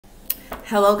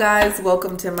Hello guys,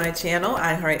 welcome to my channel,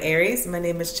 I Heart Aries. My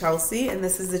name is Chelsea and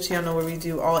this is the channel where we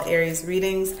do all Aries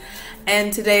readings.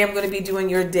 And today I'm going to be doing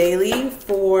your daily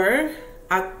for,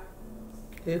 I'm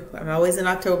always in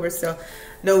October, so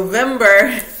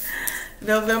November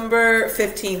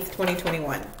 15th,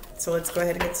 2021. So let's go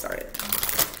ahead and get started.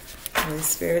 Holy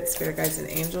Spirit, Spirit Guides and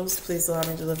Angels, please allow me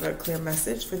to deliver a clear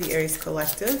message for the Aries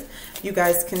Collective. You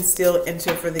guys can still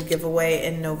enter for the giveaway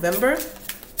in November.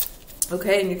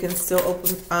 Okay, and you can still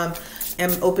open,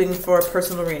 am open for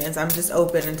personal readings. I'm just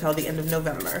open until the end of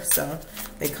November. So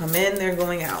they come in, they're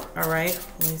going out. All right.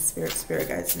 Holy Spirit, Spirit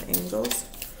Guides and Angels.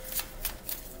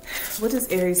 What does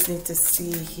Aries need to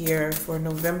see here for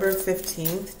November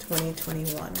 15th,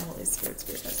 2021? Holy Spirit,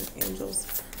 Spirit Guides and Angels.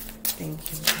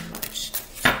 Thank you very much.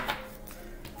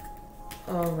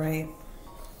 All right.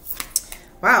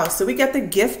 Wow, so we get the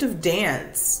gift of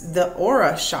dance, the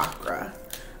aura chakra.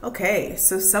 Okay,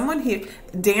 so someone here,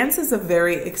 dance is a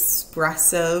very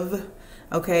expressive,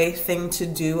 okay, thing to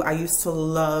do. I used to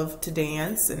love to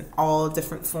dance in all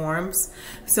different forms.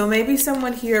 So maybe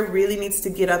someone here really needs to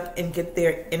get up and get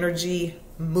their energy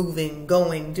moving,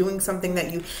 going, doing something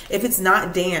that you, if it's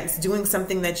not dance, doing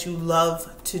something that you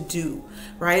love to do,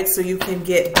 right? So you can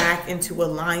get back into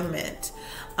alignment.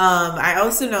 I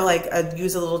also know, like, I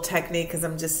use a little technique because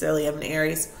I'm just silly. I'm an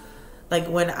Aries. Like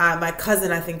when my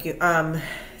cousin, I think you,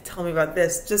 tell me about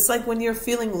this. Just like when you're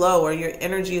feeling low or your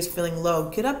energy is feeling low,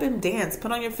 get up and dance,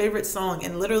 put on your favorite song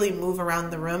and literally move around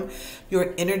the room.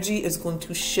 Your energy is going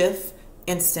to shift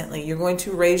instantly. You're going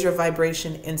to raise your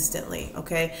vibration instantly.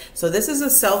 Okay. So this is a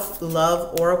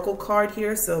self-love oracle card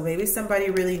here. So maybe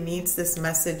somebody really needs this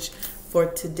message for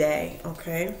today.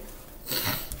 Okay.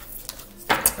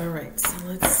 All right. So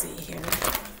let's see here.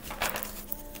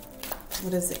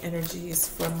 What is the energies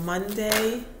for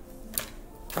Monday?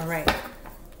 All right.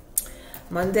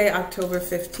 Monday, October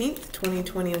 15th,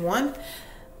 2021.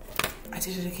 I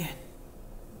did it again.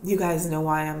 You guys know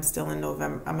why I'm still in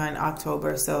November. I'm in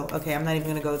October. So, okay, I'm not even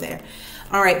going to go there.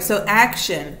 All right. So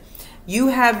action. You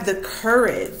have the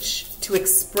courage to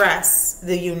express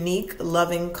the unique,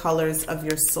 loving colors of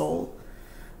your soul.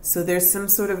 So there's some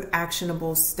sort of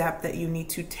actionable step that you need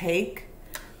to take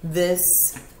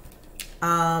this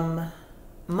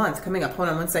month coming up. Hold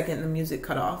on one second. The music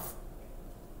cut off.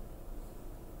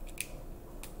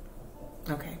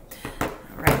 Okay. All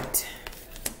right.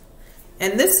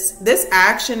 And this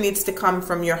action needs to come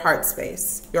from your heart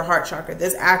space, your heart chakra.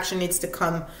 This action needs to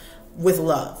come with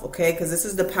love, okay? Because this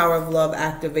is the power of love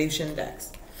activation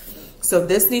decks. So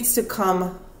this needs to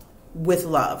come with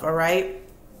love, all right?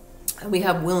 And we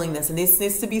have willingness, and this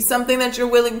needs to be something that you're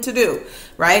willing to do,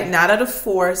 right? Not out of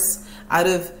force, out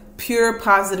of pure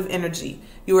positive energy.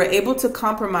 You are able to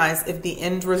compromise if the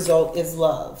end result is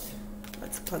love.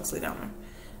 Let's Pugsley down there.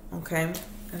 Okay,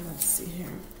 and let's see here.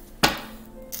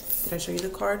 Did I show you the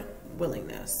card?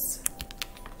 Willingness.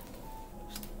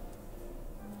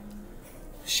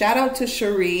 Shout out to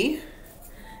Cherie,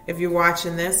 if you're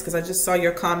watching this, because I just saw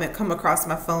your comment come across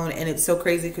my phone, and it's so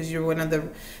crazy because you're one of the,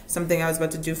 something I was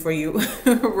about to do for you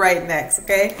right next,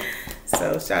 okay?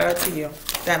 So shout out to you.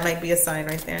 That might be a sign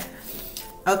right there.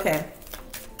 Okay.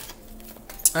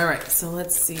 All right, so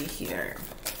let's see here.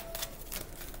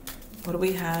 What do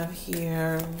we have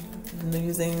here? I'm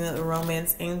using the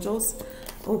romance angels.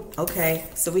 Oh, okay.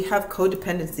 So we have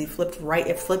codependency flipped right.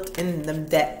 It flipped in the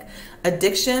deck.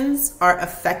 Addictions are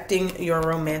affecting your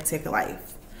romantic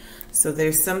life. So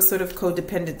there's some sort of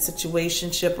codependent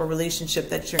situationship or relationship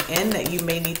that you're in that you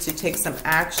may need to take some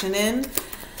action in.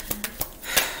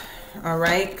 All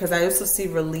right. Because I also see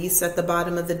release at the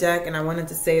bottom of the deck. And I wanted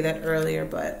to say that earlier,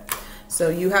 but... So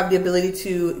you have the ability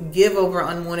to give over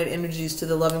unwanted energies to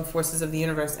the loving forces of the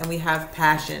universe. And we have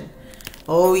passion.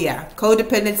 Oh yeah.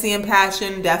 Codependency and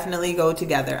passion definitely go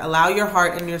together. Allow your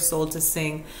heart and your soul to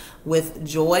sing with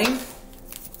joy.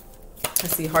 I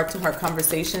see heart-to-heart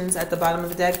conversations at the bottom of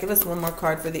the deck. Give us one more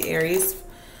card for the Aries.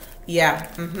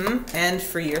 Yeah. And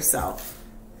free yourself.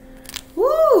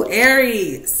 Woo!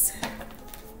 Aries.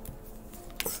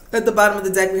 At the bottom of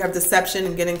the deck, we have deception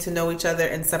and getting to know each other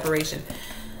and separation.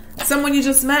 Someone you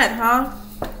just met, huh?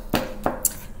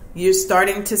 You're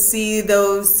starting to see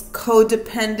those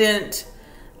codependent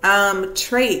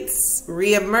traits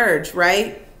reemerge,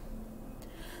 right?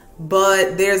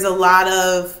 But there's a lot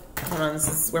of... Hold on, this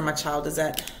is where my child is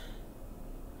at.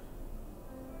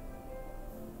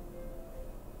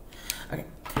 Okay.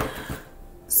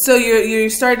 So you're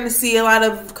starting to see a lot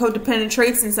of codependent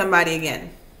traits in somebody again.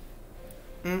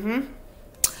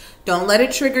 Don't let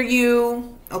it trigger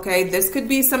you. Okay, this could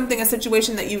be something, a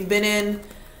situation that you've been in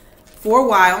for a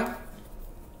while.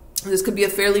 This could be a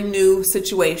fairly new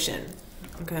situation.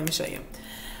 Okay, let me show you.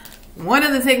 One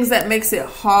of the things that makes it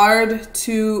hard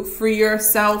to free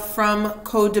yourself from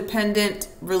codependent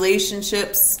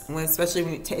relationships, especially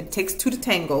when it takes two to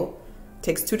tango,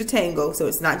 so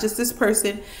it's not just this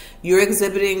person. You're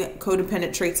exhibiting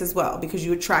codependent traits as well because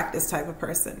you attract this type of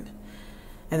person.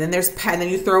 And then then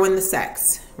you throw in the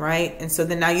sex, right? And so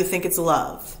then now you think it's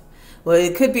love. Well,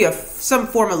 it could be some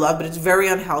form of love, but it's very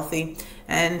unhealthy.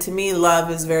 And to me,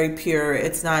 love is very pure.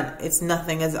 It's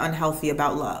nothing as unhealthy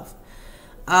about love.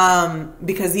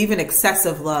 Because even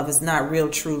excessive love is not real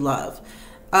true love.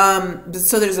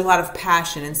 So there's a lot of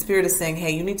passion, and Spirit is saying,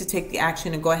 hey, you need to take the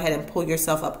action and go ahead and pull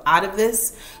yourself up out of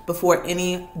this before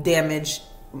any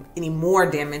more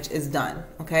damage is done.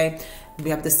 Okay. We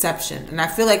have deception. And I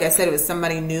feel like I said it was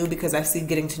somebody new because I see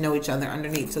getting to know each other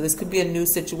underneath. So this could be a new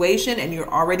situation and you're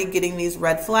already getting these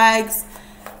red flags.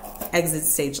 Exit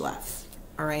stage left.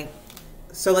 All right.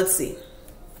 So let's see.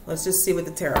 Let's just see what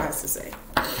the tarot has to say.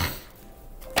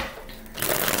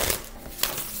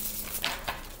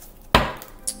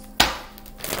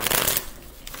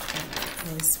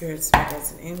 Holy Spirit, Spirit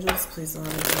guides and angels, please allow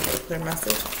me to get a clear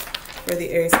message for the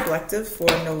Aries Collective for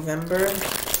November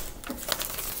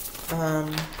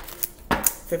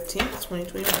 15th,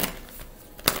 2021.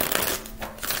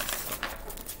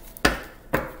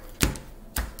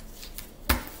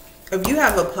 If you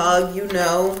have a pug, you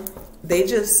know they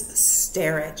just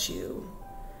stare at you.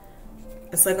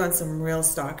 It's like on some real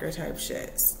stalker type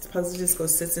shit. The pug just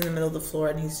goes, sits in the middle of the floor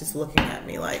and he's just looking at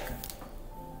me like,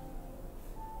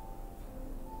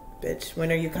 bitch, when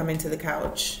are you coming to the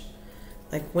couch?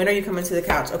 Like, when are you coming to the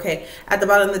couch? Okay, at the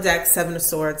bottom of the deck, Seven of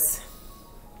Swords.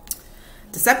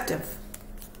 Deceptive.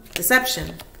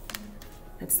 Deception.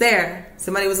 It's there.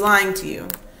 Somebody was lying to you.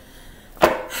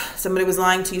 Somebody was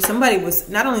lying to you. Somebody was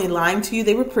not only lying to you,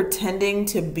 they were pretending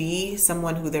to be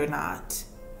someone who they're not.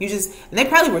 And they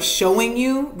probably were showing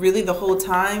you really the whole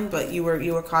time, but you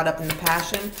were caught up in the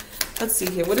passion. Let's see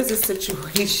here. What is this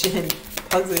situation?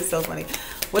 Pugs are so funny.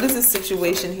 What is this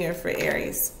situation here for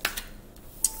Aries?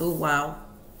 Oh, wow.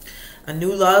 A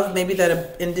new love, maybe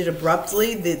that ended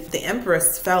abruptly. The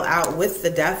Empress fell out with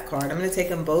the Death card. I'm going to take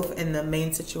them both in the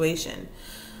main situation.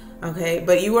 Okay,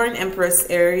 but you are an Empress,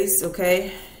 Aries,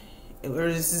 okay? Or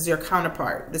this is your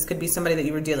counterpart. This could be somebody that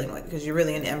you were dealing with because you're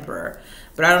really an Emperor.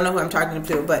 But I don't know who I'm talking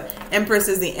to. But Empress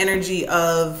is the energy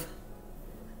of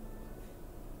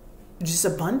just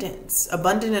abundance.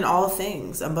 Abundant in all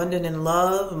things. Abundant in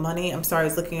love, money. I'm sorry, I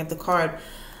was looking at the card.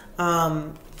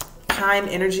 Time,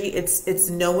 energy. It's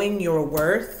knowing your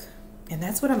worth. And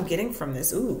that's what I'm getting from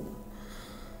this. Ooh.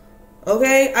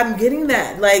 Okay, I'm getting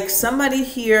that. Like somebody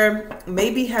here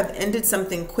maybe have ended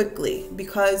something quickly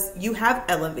because you have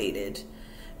elevated.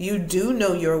 You do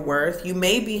know your worth. You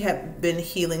maybe have been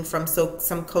healing from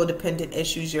some codependent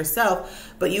issues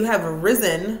yourself, but you have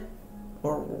risen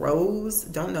or rose,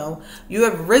 don't know. You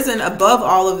have risen above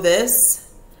all of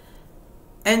this.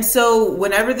 And so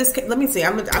whenever this, let me see,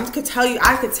 I could tell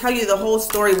you the whole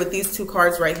story with these two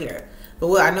cards right here.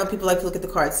 But I know people like to look at the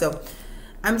cards. So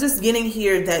I'm just getting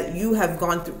here that you have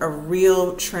gone through a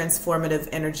real transformative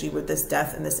energy with this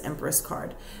Death and this Empress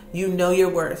card. You know your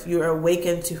worth. You're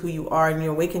awakened to who you are and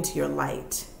you're awakened to your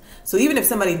light. So even if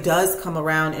somebody does come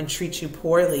around and treat you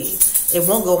poorly, it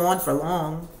won't go on for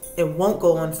long. It won't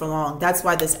go on for long. That's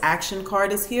why this action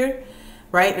card is here,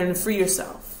 right? And free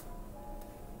yourself.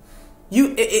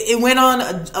 It went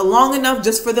on long enough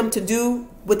just for them to do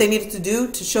what they needed to do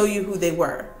to show you who they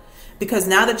were. Because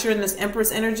now that you're in this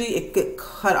Empress energy, it could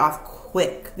cut off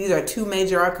quick. These are two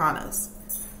major arcanas.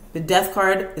 The Death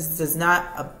card is not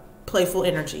a playful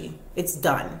energy. It's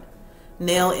done.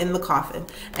 Nail in the coffin.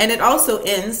 And it also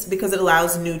ends because it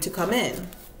allows new to come in.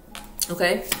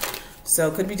 Okay?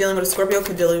 So could be dealing with a Scorpio,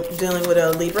 could be dealing with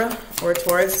a Libra or a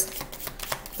Taurus.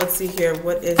 Let's see here.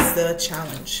 What is the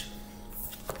challenge?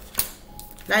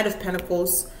 Knight of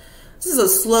Pentacles. This is a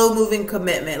slow moving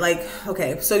commitment. Like,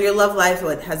 okay, so your love life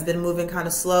has been moving kind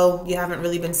of slow. You haven't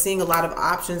really been seeing a lot of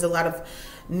options, a lot of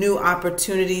new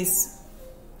opportunities.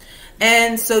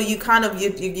 And so you kind of,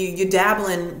 you're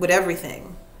dabbling with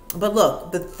everything. But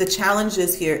look, the challenge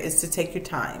is here is to take your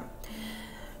time.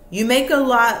 You make a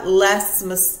lot less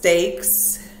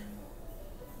mistakes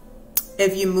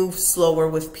if you move slower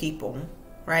with people,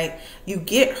 right? You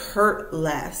get hurt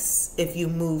less if you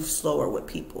move slower with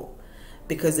people.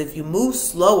 Because if you move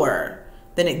slower,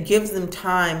 then it gives them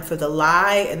time for the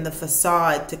lie and the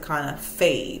facade to kind of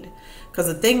fade. Because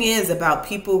the thing is about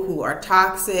people who are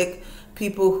toxic,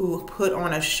 people who put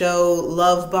on a show,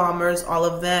 love bombers, all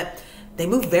of that, they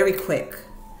move very quick.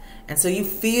 And so you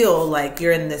feel like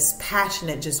you're in this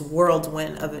passionate just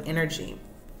whirlwind of an energy.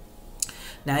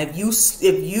 Now, if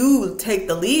you take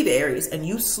the lead, Aries, and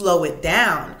you slow it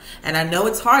down, and I know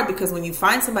it's hard because when you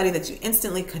find somebody that you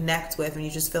instantly connect with and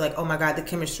you just feel like, oh my God, the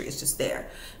chemistry is just there.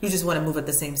 You just want to move at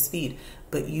the same speed,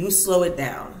 but you slow it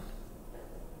down.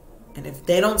 And if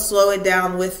they don't slow it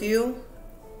down with you,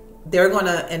 they're going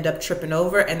to end up tripping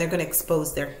over and they're going to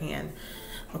expose their hand.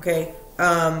 Okay.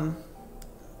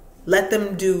 Let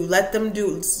them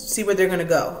do, see where they're going to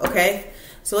go. Okay.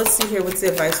 So let's see here. What's the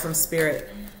advice from Spirit?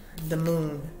 The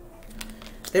Moon.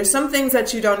 There's some things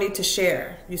that you don't need to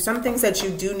share. Some things that you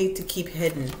do need to keep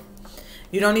hidden.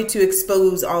 You don't need to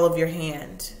expose all of your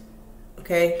hand.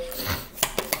 Okay.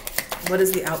 What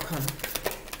is the outcome?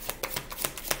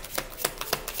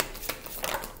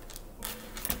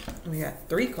 We got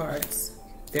 3 cards.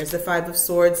 There's the 5 of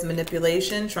Swords,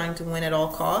 manipulation, trying to win at all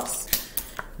costs.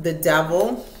 The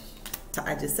Devil.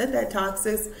 I just said that,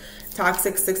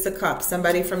 toxic 6 of Cups.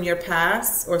 Somebody from your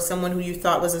past or someone who you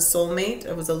thought was a soulmate.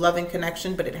 It was a loving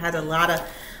connection, but it had a lot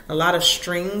of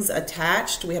strings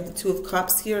attached. We have the 2 of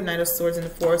Cups here, Knight of Swords and the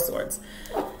 4 of Swords.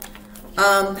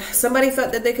 Somebody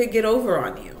thought that they could get over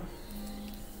on you.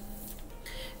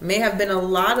 May have been a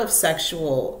lot of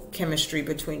sexual chemistry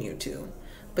between you two.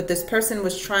 But this person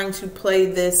was trying to play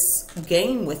this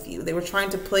game with you. They were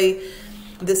trying to play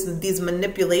these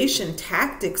manipulation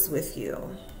tactics with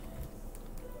you.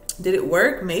 Did it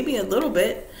work? Maybe a little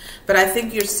bit. But I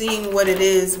think you're seeing what it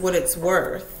is, what it's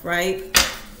worth, right?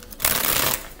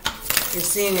 You're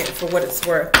seeing it for what it's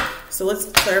worth. So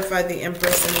let's clarify the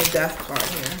Empress and the Death card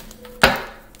here.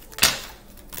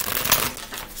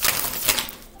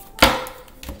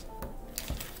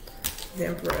 The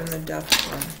Emperor and the Death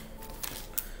card.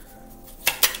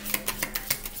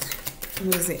 Who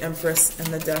is the Empress and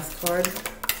the Death card?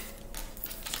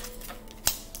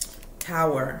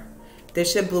 Tower.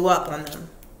 This shit blew up on them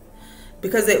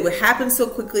because it happened so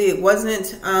quickly. It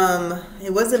wasn't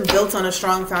built on a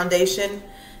strong foundation.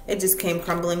 It just came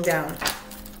crumbling down.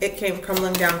 It came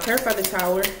crumbling down. Clarify the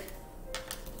Tower.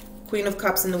 Queen of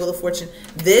Cups and the Wheel of Fortune.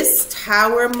 This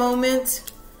Tower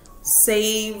moment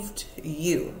saved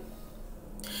you.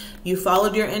 You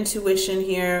followed your intuition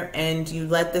here and you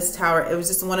let this Tower, it was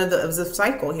just it was a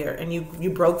cycle here, and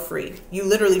you broke free. You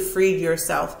literally freed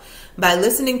yourself by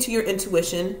listening to your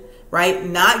intuition, right?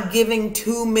 Not giving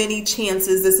too many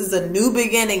chances. This is a new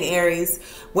beginning, Aries.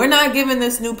 We're not giving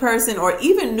this new person or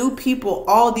even new people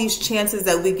all these chances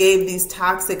that we gave these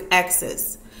toxic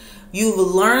exes. You've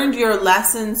learned your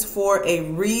lessons for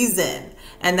a reason.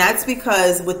 And that's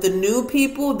because with the new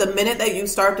people, the minute that you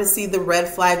start to see the red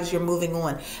flags, you're moving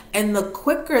on. And the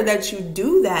quicker that you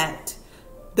do that,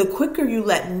 the quicker you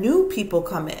let new people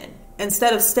come in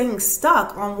instead of staying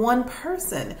stuck on one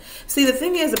person. See, the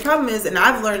thing is, the problem is, and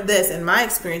I've learned this in my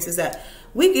experience, is that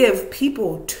we give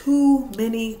people too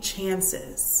many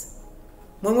chances.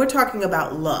 When we're talking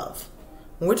about love,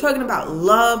 we're talking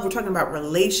about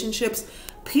relationships,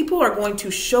 people are going to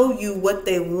show you what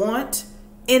they want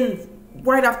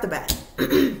right off the bat.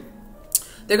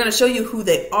 They're going to show you who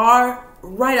they are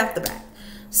right off the bat.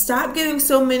 Stop giving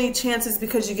so many chances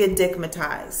because you get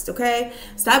dickmatized, okay?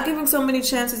 Stop giving so many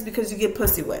chances because you get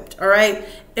pussy whipped, all right?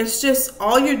 It's just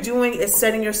all you're doing is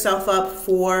setting yourself up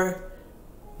for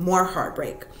more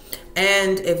heartbreak.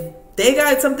 And if they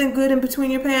got something good in between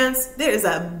your pants, there's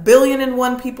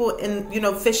 1,000,000,001 people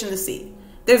fish in the sea.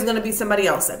 There's going to be somebody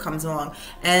else that comes along,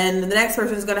 and the next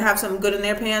person is going to have something good in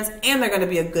their pants, and they're going to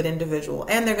be a good individual,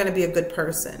 and they're going to be a good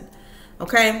person.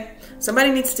 Okay? Somebody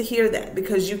needs to hear that,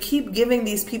 because you keep giving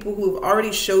these people who have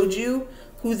already showed you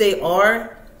who they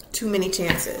are too many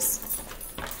chances.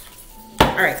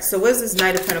 All right, so what is this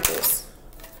Knight of Pentacles?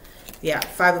 Yeah,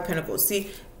 5 of Pentacles. See,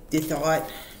 the thought.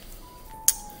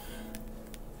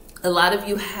 A lot of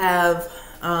you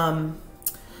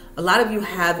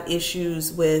have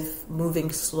issues with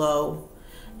moving slow,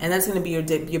 and that's going to be your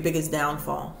biggest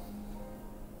downfall.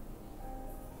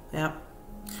 Yeah.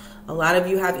 A lot of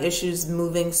you have issues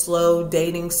moving slow,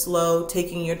 dating slow,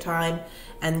 taking your time,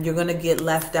 and you're going to get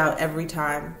left out every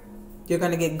time. You're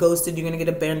going to get ghosted. You're going to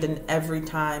get abandoned every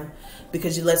time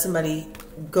because you let somebody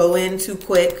go in too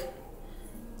quick.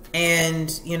 And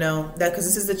that because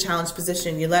this is the challenge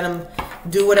position. You let them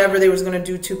do whatever they was going to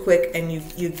do too quick, and you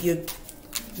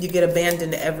get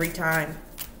abandoned every time.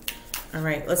 All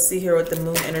right, let's see here what the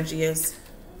moon energy is.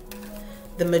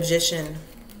 The Magician.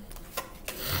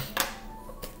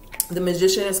 The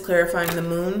Magician is clarifying the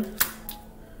moon.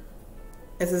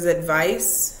 This is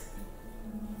advice.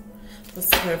 Let's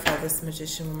clarify this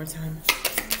Magician one more time.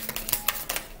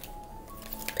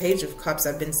 Page of Cups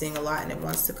I've been seeing a lot, and it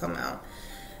wants to come out.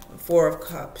 4 of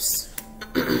Cups.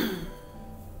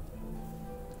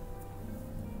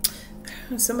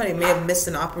 Somebody may have missed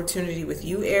an opportunity with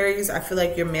you, Aries. I feel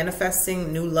like you're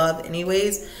manifesting new love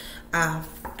anyways. Yeah,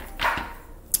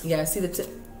 I see the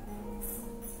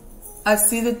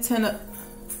ten of...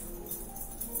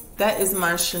 That is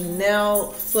my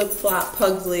Chanel flip-flop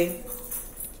Pugsley.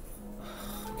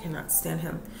 I cannot stand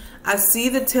him. I see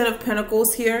the 10 of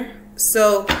Pentacles here.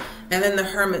 So, and then the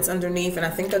Hermit's underneath. And I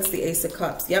think that's the Ace of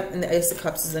Cups. Yep, and the Ace of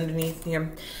Cups is underneath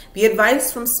here. The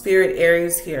advice from Spirit,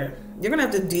 Aries, here. You're going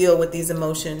to have to deal with these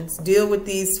emotions. Deal with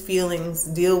these feelings.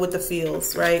 Deal with the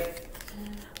feels, right?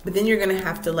 But then you're going to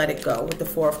have to let it go with the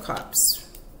 4 of Cups.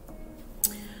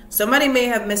 Somebody may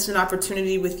have missed an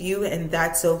opportunity with you, and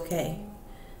that's okay.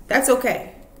 That's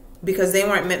okay, because they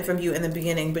weren't meant from you in the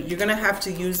beginning. But you're going to have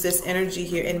to use this energy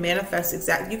here and manifest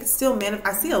exactly. You can still manifest.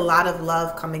 I see a lot of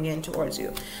love coming in towards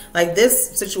you. Like,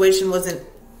 this situation wasn't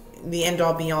the end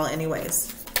all be all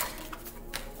anyways.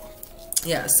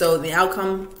 Yeah, so the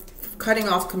outcome, cutting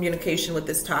off communication with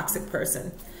this toxic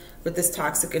person, with this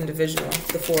toxic individual,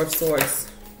 the 4 of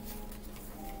Swords.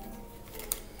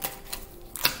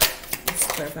 Let's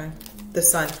clarify. The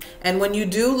Sun. And when you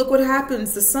do, look what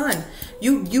happens. The Sun.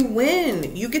 You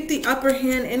win. You get the upper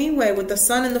hand anyway with the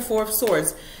Sun and the 4 of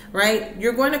Swords, right?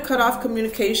 You're going to cut off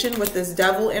communication with this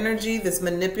devil energy, this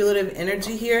manipulative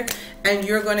energy here, and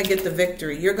you're going to get the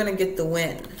victory. You're going to get the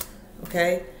win.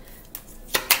 Okay?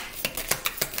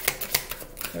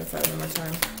 Clarify one more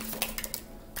time.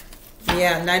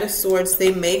 Yeah, Knight of Swords.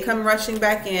 They may come rushing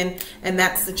back in, and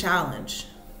that's the challenge.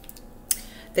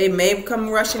 They may come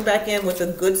rushing back in with a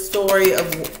good story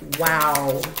of,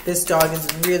 wow, this dog is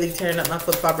really tearing up my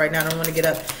flip-flop right now. I don't want to get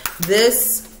up.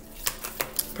 This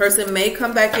person may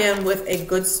come back in with a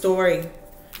good story.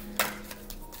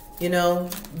 You know,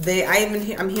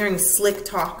 I'm hearing slick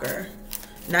talker.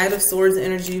 Knight of Swords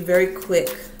energy, very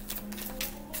quick.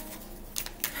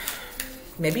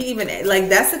 Maybe even, like,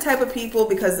 that's the type of people,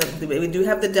 because we do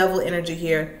have the devil energy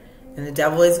here. And the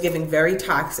devil is giving very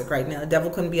toxic right now. The devil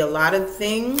can be a lot of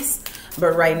things,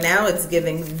 but right now it's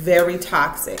giving very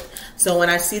toxic. So when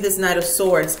I see this Knight of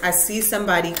Swords, I see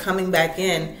somebody coming back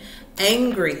in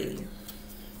angry.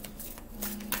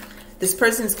 This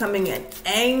person's coming in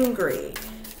angry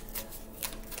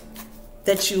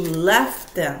that you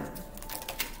left them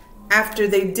after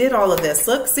they did all of this.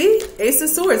 Look, see? Ace of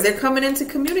Swords. They're coming in to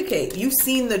communicate. You've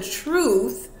seen the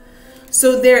truth.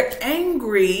 So they're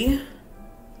angry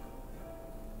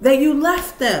that you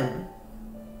left them.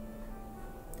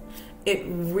 It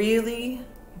really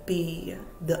be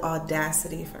the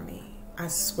audacity for me. I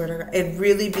swear to God. It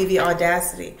really be the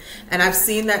audacity. And I've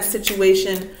seen that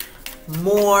situation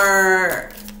more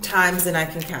times than I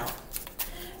can count.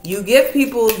 You give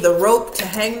people the rope to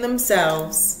hang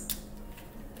themselves.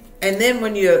 And then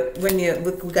when you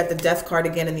look, we got the Death card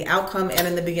again in the outcome and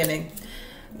in the beginning.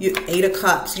 You 8 of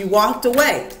Cups. You walked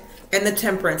away. And the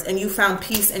Temperance, and you found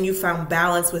peace and you found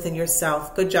balance within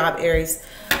yourself. Good job, Aries.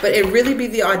 But it really be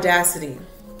the audacity.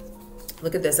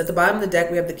 Look at this. At the bottom of the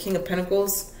deck, we have the King of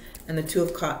Pentacles and the 2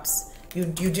 of Cups. You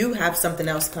do have something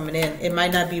else coming in. It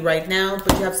might not be right now,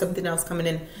 but you have something else coming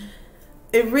in.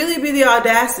 It really be the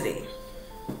audacity.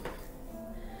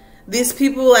 These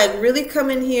people like really come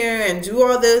in here and do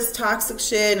all this toxic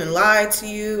shit and lie to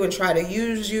you and try to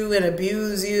use you and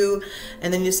abuse you.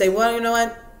 And then you say, well, you know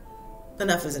what?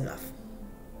 Enough is enough.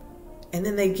 And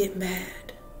then they get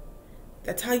mad.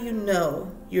 That's how you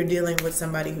know you're dealing with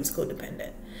somebody who's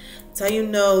codependent. That's how you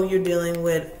know you're dealing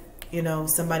with, you know,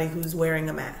 somebody who's wearing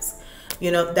a mask. You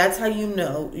know, that's how you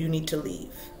know you need to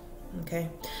leave. Okay?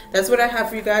 That's what I have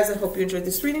for you guys. I hope you enjoyed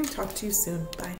this reading. Talk to you soon. Bye.